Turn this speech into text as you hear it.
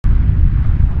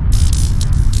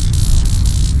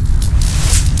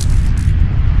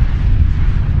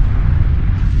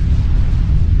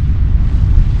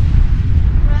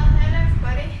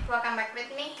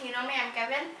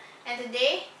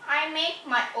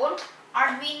own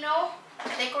Arduino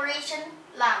decoration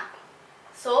lamp.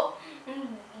 So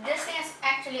this thing is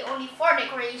actually only for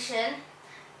decoration,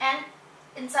 and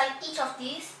inside each of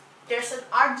these there's an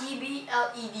RGB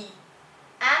LED.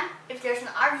 And if there's an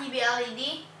RGB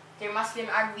LED, there must be an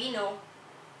Arduino.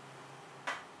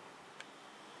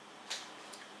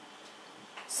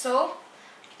 So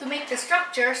to make the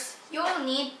structures, you will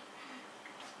need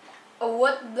a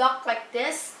wood block like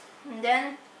this, and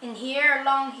then in here,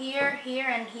 along here, here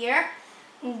and here,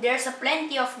 there's a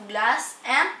plenty of glass,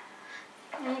 and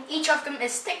each of them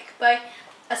is sticked by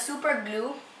a super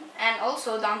glue. And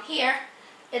also down here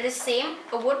it is same,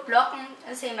 a wood block,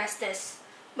 same as this,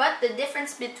 but the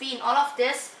difference between all of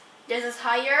this is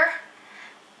higher,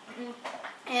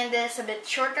 and this is a bit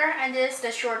shorter, and this is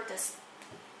the shortest.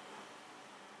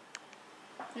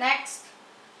 Next,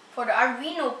 for the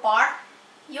Arduino part,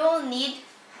 you'll need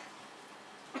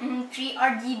 3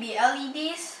 RGB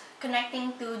LEDs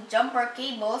connecting to jumper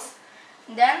cables.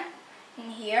 Then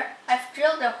in here I've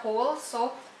drilled a hole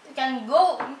so you can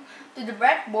go to the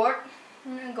breadboard,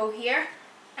 go here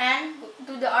and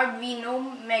to the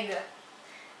Arduino Mega.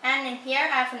 And in here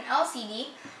I have an LCD,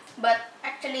 but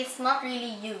actually it's not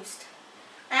really used.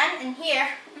 And in here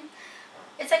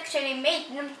it's actually made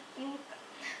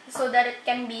so that it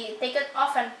can be taken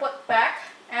off and put back,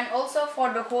 and also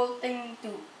for the whole thing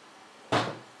too.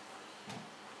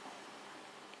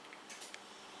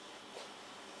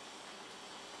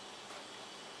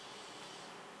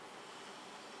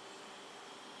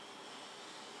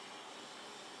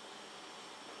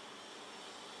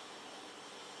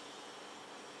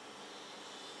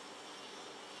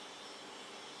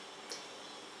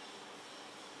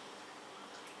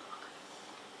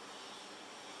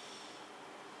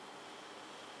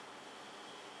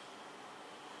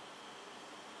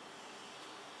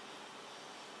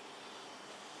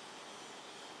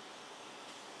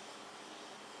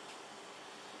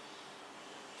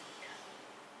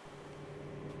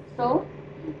 So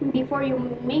before you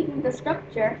make the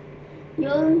structure,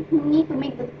 you'll need to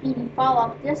make the 3D file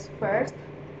of this first,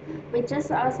 which is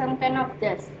some kind of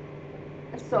this.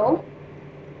 So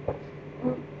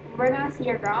we're gonna see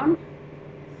around.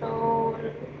 So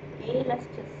okay, let's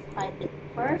just hide it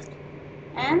first.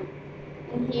 And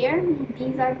in here,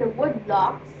 these are the wood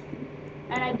blocks,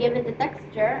 and I give it a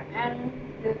texture, and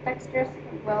the textures,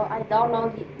 well, I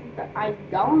download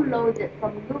it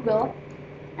from Google.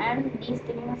 And these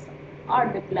things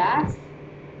are the glass,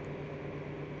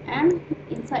 and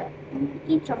inside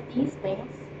each of these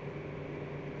things,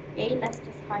 okay, let's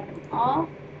just hide them all.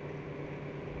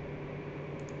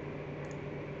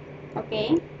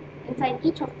 Okay, inside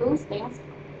each of those things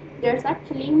there's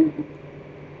actually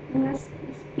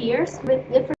spheres with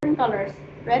different colors,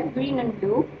 red, green and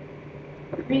blue,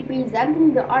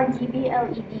 representing the RGB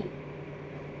LED.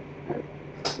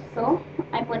 So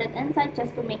I put it inside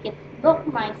just to make it look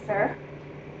nicer,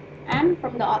 and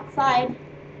from the outside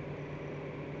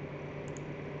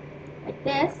like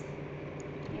this,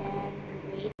 and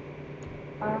wait,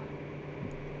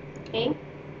 okay,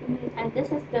 and this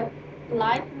is the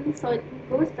light, so it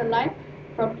goes the light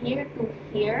from here to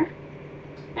here,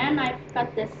 and I've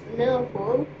cut this little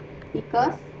hole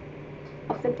because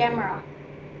of the camera.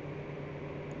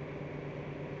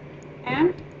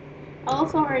 And I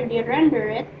also already render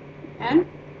it, and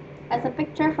as a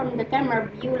picture from the camera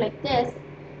view like this,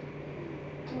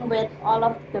 with all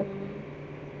of the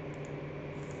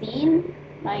scene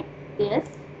like this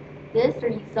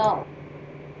result.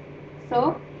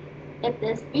 So it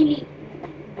is really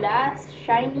glass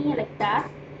shiny like that,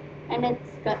 and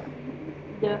it's got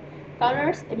the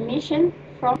colors emission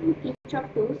from each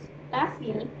of those.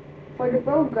 Lastly, for the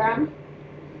program,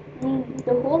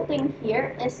 the whole thing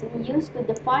here is used to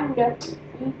define the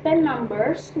pin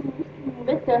numbers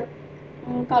with the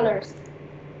colors.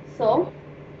 So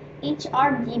each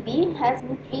RGB has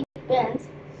 3 pins,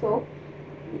 so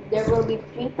there will be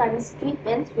 3 times 3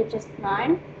 pins, which is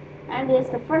 9, and this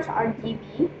is the first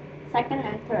RGB, second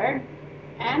and third,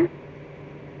 and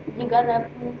you gotta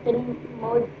pin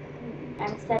mode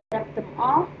and set up them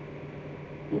all.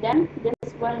 And then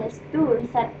this one is to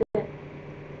reset the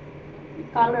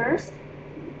colors,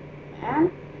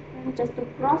 and just to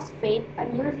crossfade,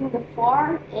 I'm using the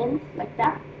far end like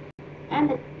that,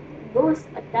 and it goes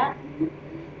like that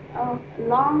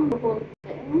along the whole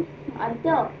thing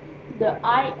until the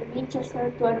eye reaches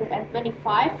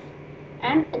 225,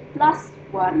 and it plus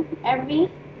 1 every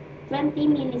 20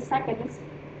 milliseconds,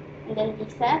 and then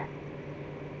reset.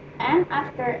 And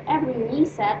after every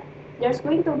reset, there's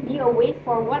going to be a wait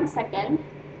for 1 second,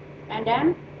 and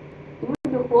then do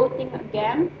the whole thing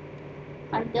again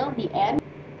until the end,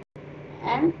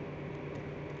 and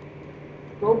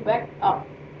go back up.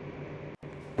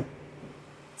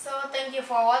 So thank you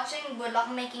for watching. Good luck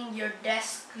making your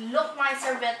desk look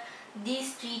nicer with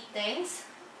these 3 things.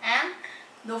 And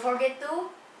don't forget to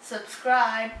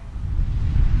subscribe.